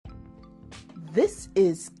This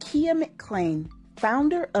is Kia McClain,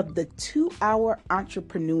 founder of the 2-Hour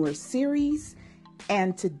Entrepreneur Series,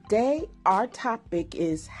 and today our topic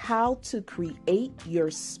is how to create your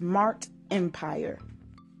smart empire.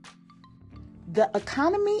 The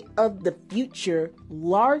economy of the future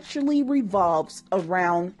largely revolves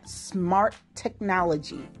around smart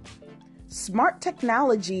technology. Smart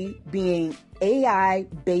technology being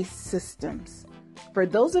AI-based systems. For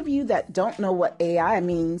those of you that don't know what AI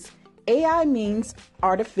means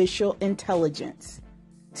artificial intelligence.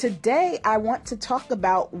 Today, I want to talk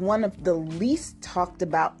about one of the least talked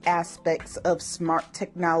about aspects of smart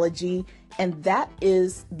technology, and that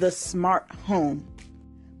is the smart home.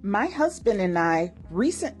 My husband and I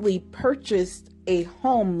recently purchased a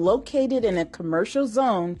home located in a commercial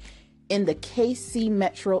zone in the KC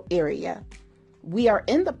metro area. We are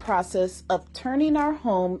in the process of turning our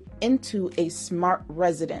home into a smart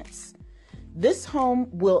residence. This home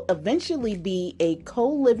will eventually be a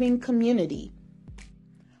co-living community.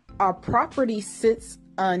 Our property sits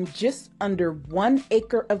on just under 1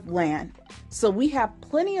 acre of land, so we have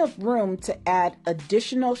plenty of room to add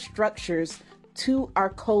additional structures to our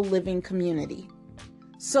co-living community.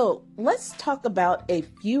 So let's talk about a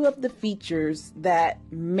few of the features that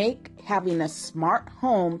make having a smart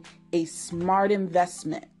home a smart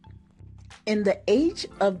investment. In the age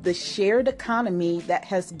of the shared economy that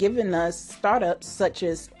has given us startups such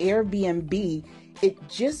as Airbnb, it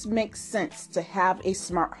just makes sense to have a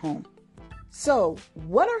smart home. So,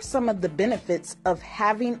 what are some of the benefits of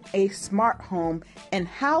having a smart home, and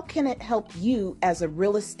how can it help you as a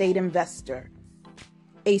real estate investor?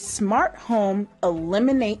 A smart home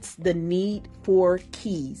eliminates the need for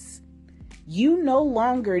keys. You no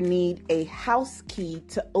longer need a house key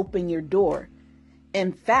to open your door.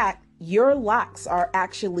 In fact, your locks are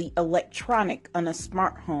actually electronic on a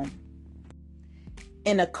smart home.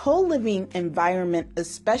 In a co-living environment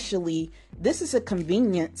especially, this is a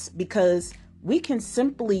convenience because we can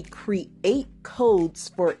simply create codes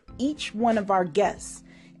for each one of our guests,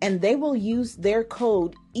 and they will use their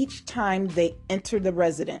code each time they enter the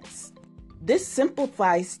residence. This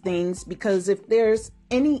simplifies things because if there's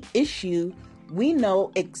any issue, we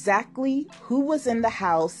know exactly who was in the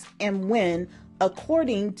house and when,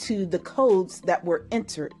 according to the codes that were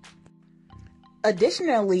entered.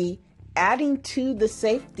 Additionally, adding to the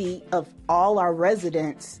safety of all our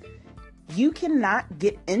residents, you cannot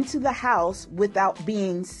get into the house without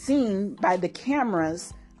being seen by the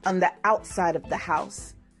cameras on the outside of the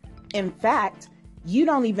house. In fact, you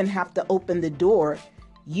don't even have to open the door.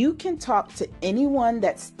 You can talk to anyone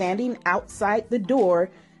that's standing outside the door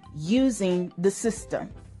using the system.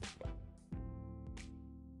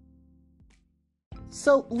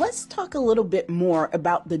 So let's talk a little bit more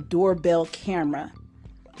about the doorbell camera.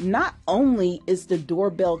 Not only is the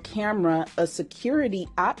doorbell camera a security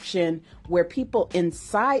option where people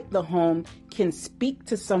inside the home can speak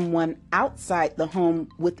to someone outside the home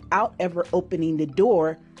without ever opening the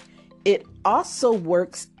door, it also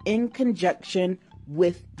works in conjunction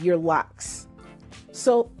with your locks.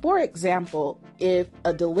 So, for example, if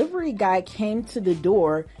a delivery guy came to the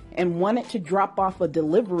door and wanted to drop off a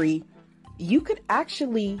delivery, you could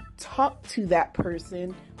actually talk to that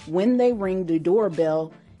person when they ring the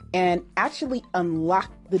doorbell and actually unlock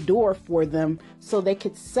the door for them so they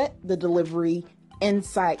could set the delivery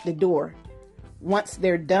inside the door. Once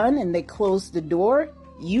they're done and they close the door,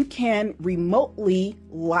 you can remotely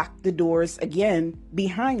lock the doors again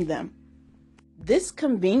behind them. This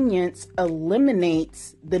convenience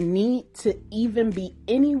eliminates the need to even be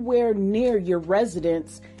anywhere near your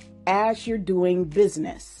residence as you're doing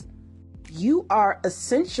business. You are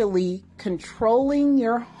essentially controlling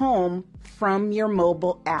your home from your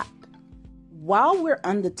mobile app. While we're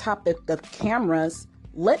on the topic of cameras,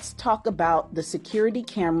 let's talk about the security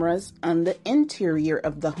cameras on the interior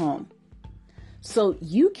of the home. So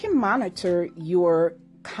you can monitor your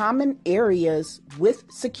common areas with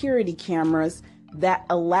security cameras that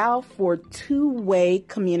allow for two-way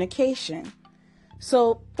communication.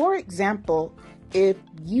 So, for example, if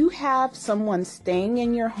you have someone staying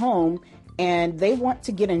in your home and they want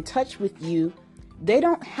to get in touch with you, they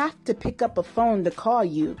don't have to pick up a phone to call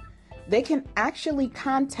you. They can actually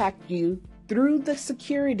contact you through the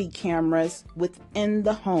security cameras within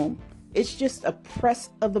the home. It's just a press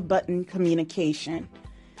of a button communication.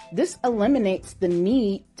 This eliminates the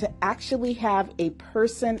need to actually have a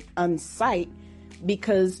person on site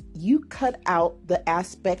because you cut out the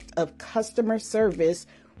aspect of customer service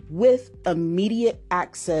with immediate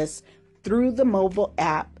access through the mobile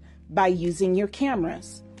app by using your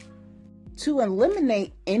cameras. To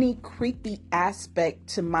eliminate any creepy aspect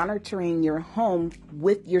to monitoring your home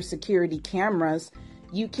with your security cameras,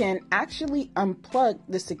 you can actually unplug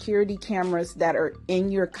the security cameras that are in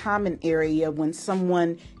your common area when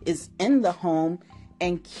someone is in the home,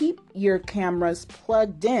 and keep your cameras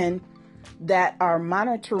plugged in that are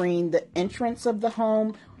monitoring the entrance of the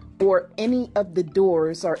home or any of the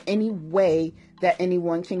doors or any way that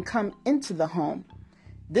anyone can come into the home.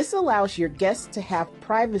 This allows your guests to have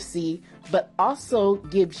privacy, but also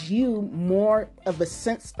gives you more of a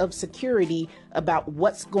sense of security about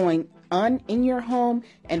what's going on in your home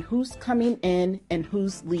and who's coming in and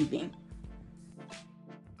who's leaving.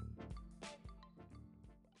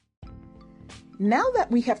 Now that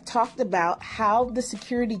we have talked about how the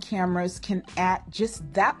security cameras can add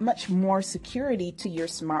just that much more security to your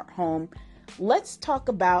smart home, let's talk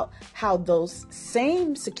about how those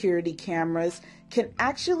same security cameras can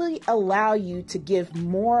actually allow you to give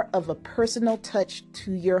more of a personal touch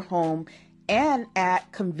to your home and add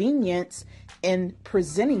convenience in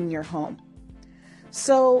presenting your home.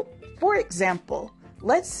 So, for example,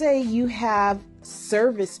 let's say you have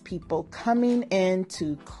service people coming in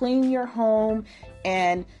to clean your home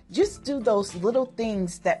and just do those little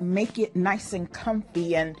things that make it nice and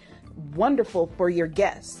comfy and wonderful for your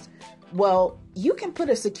guests. Well, you can put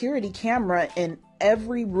a security camera in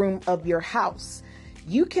every room of your house.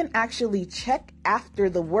 You can actually check after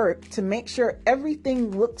the work to make sure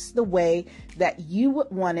everything looks the way that you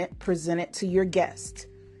would want it presented to your guest.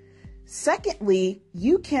 Secondly,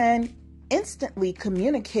 you can instantly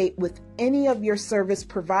communicate with any of your service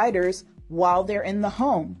providers while they're in the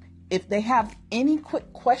home. If they have any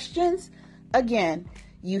quick questions, again,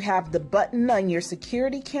 you have the button on your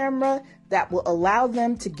security camera that will allow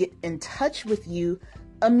them to get in touch with you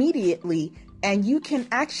immediately, and you can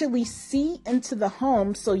actually see into the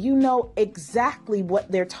home so you know exactly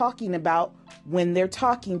what they're talking about when they're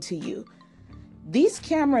talking to you. These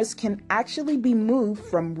cameras can actually be moved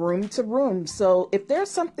from room to room. So if there's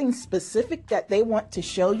something specific that they want to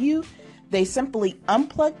show you, they simply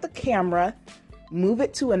unplug the camera, move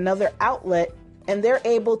it to another outlet, and they're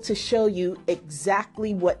able to show you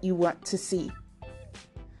exactly what you want to see.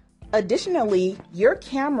 Additionally, your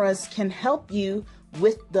cameras can help you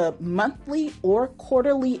with the monthly or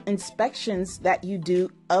quarterly inspections that you do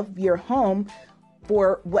of your home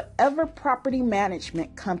for whatever property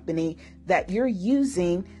management company that you're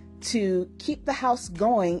using to keep the house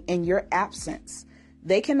going in your absence.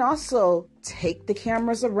 They can also take the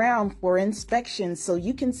cameras around for inspection so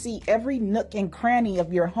you can see every nook and cranny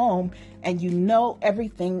of your home and you know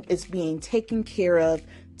everything is being taken care of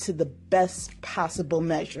to the best possible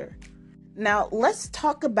measure. Now, let's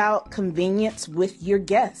talk about convenience with your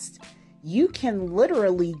guests. You can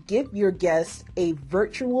literally give your guests a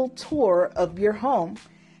virtual tour of your home.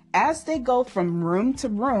 As they go from room to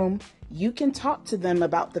room, you can talk to them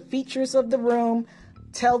about the features of the room,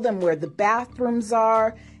 tell them where the bathrooms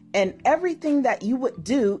are, and everything that you would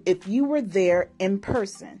do if you were there in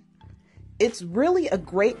person. It's really a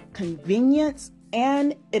great convenience,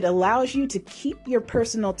 and it allows you to keep your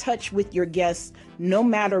personal touch with your guests no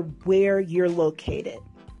matter where you're located.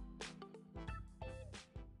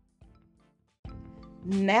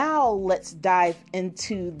 Now let's dive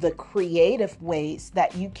into the creative ways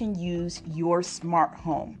that you can use your smart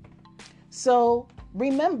home. So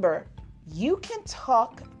remember, you can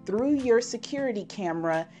talk through your security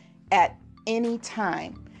camera at any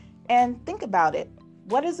time. And think about it.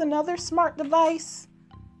 What is another smart device?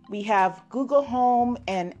 We have Google Home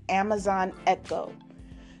and Amazon Echo.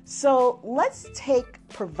 So let's take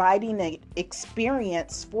providing an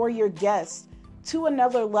experience for your guests to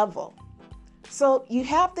another level. So you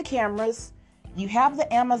have the cameras, you have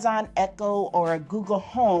the Amazon Echo or a Google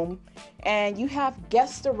Home, and you have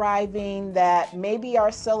guests arriving that maybe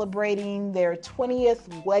are celebrating their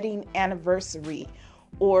 20th wedding anniversary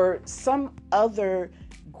or some other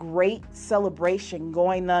great celebration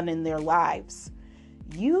going on in their lives.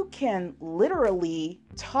 You can literally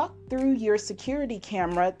talk through your security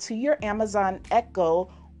camera to your Amazon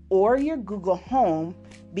Echo or your Google Home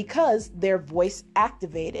because they're voice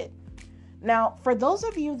activated. Now, for those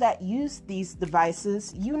of you that use these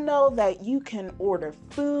devices, you know that you can order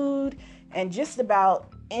food and just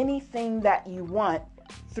about anything that you want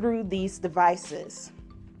through these devices.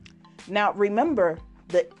 Now, remember,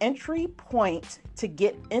 the entry point to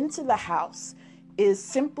get into the house is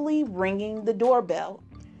simply ringing the doorbell.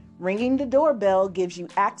 Ringing the doorbell gives you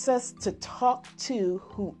access to talk to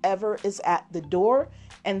whoever is at the door,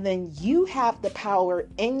 and then you have the power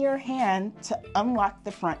in your hand to unlock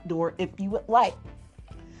the front door if you would like.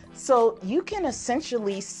 So you can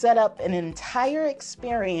essentially set up an entire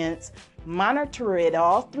experience Monitor it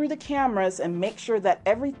all through the cameras and make sure that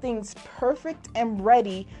everything's perfect and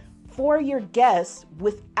ready for your guests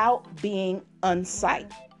without being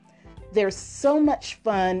unsight. There's so much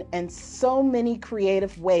fun and so many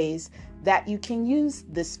creative ways that you can use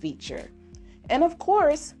this feature. And of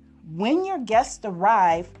course, when your guests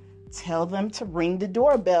arrive, tell them to ring the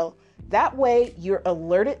doorbell. That way you're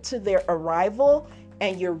alerted to their arrival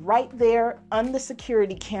and you're right there on the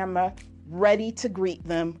security camera, ready to greet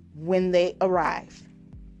them when they arrive.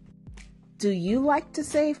 Do you like to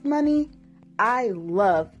save money? I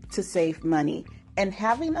love to save money, and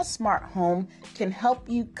having a smart home can help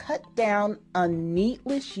you cut down on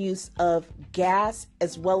needless use of gas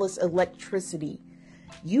as well as electricity.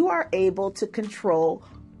 You are able to control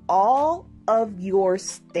all of your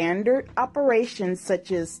standard operations,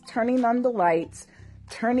 such as turning on the lights,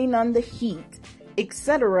 turning on the heat,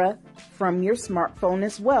 etc., from your smartphone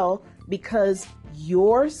as well, because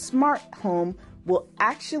your smart home will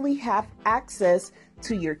actually have access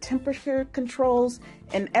to your temperature controls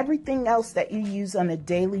and everything else that you use on a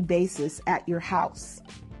daily basis at your house.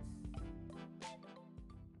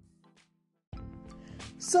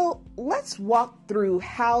 So let's walk through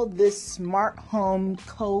how this smart home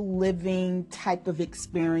co-living type of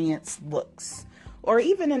experience looks, or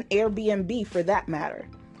even an Airbnb for that matter.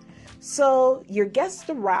 So your guests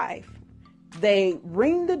arrive, they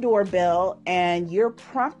ring the doorbell, and you're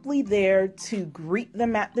promptly there to greet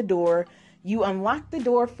them at the door. You unlock the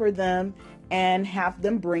door for them and have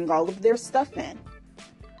them bring all of their stuff in.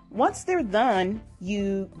 Once they're done,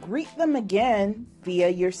 you greet them again via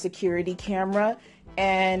your security camera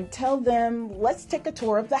and tell them, let's take a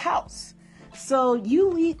tour of the house. So you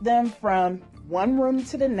lead them from one room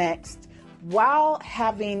to the next while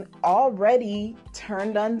having already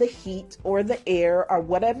turned on the heat or the air or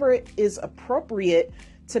whatever is appropriate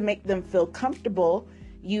to make them feel comfortable.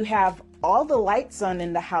 You have all the lights on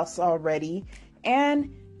in the house already,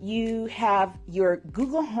 and you have your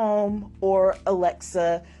Google Home or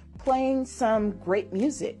Alexa playing some great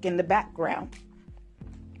music in the background.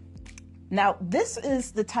 Now, this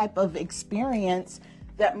is the type of experience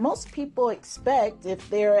that most people expect if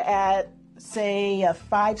they're at, say, a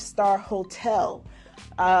 5-star hotel.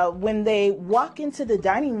 When they walk into the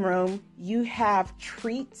dining room, you have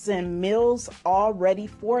treats and meals all ready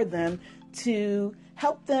for them to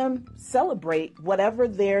help them celebrate whatever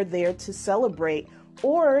they're there to celebrate,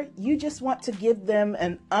 or you just want to give them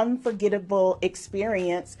an unforgettable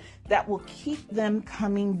experience that will keep them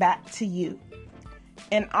coming back to you.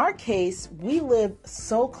 In our case, we live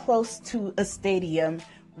so close to a stadium,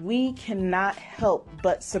 we cannot help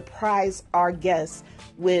but surprise our guests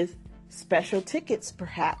with special tickets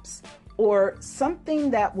perhaps, or something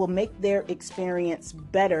that will make their experience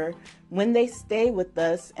better when they stay with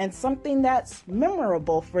us, and something that's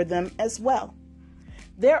memorable for them as well.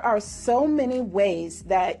 There are so many ways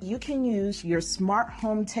that you can use your smart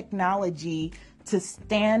home technology to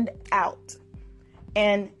stand out.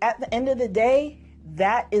 And at the end of the day,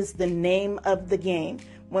 that is the name of the game.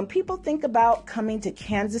 When people think about coming to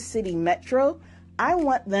Kansas City Metro, I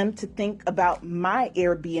want them to think about my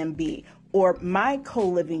Airbnb or my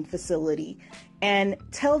co-living facility, and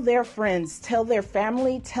tell their friends, tell their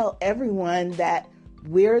family, tell everyone that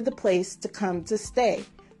we're the place to come to stay.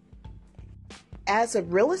 As a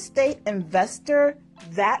real estate investor,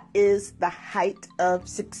 that is the height of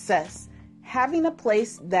success. Having a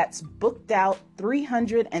place that's booked out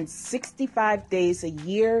 365 days a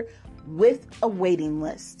year with a waiting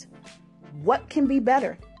list. What can be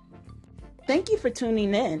better? Thank you for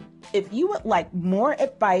tuning in. If you would like more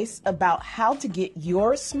advice about how to get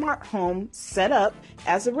your smart home set up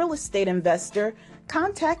as a real estate investor,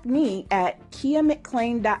 contact me at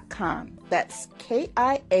kiamcclain.com. That's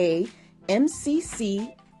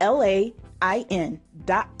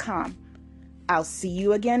KIAMCCLAIN.com. I'll see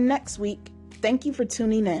you again next week. Thank you for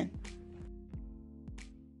tuning in.